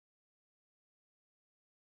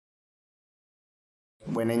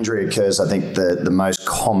When injury occurs, I think the most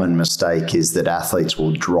common mistake is that athletes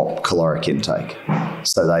will drop caloric intake.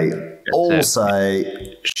 So they all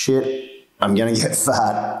say, shit, I'm going to get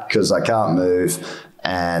fat because I can't move,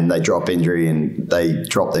 and they drop injury and they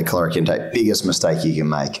drop their caloric intake. Biggest mistake you can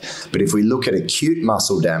make. But if we look at acute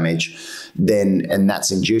muscle damage, then, and that's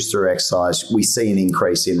induced through exercise, we see an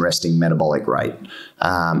increase in resting metabolic rate.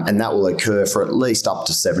 And that will occur for at least up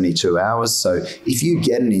to 72 hours. So if you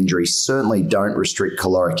get an injury, certainly don't restrict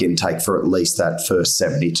caloric intake for at least that first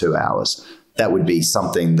 72 hours. That would be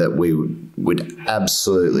something that we would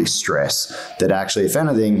absolutely stress, that actually, if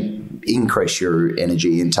anything, increase your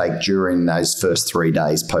energy intake during those first 3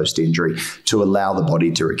 days post-injury to allow the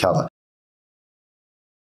body to recover.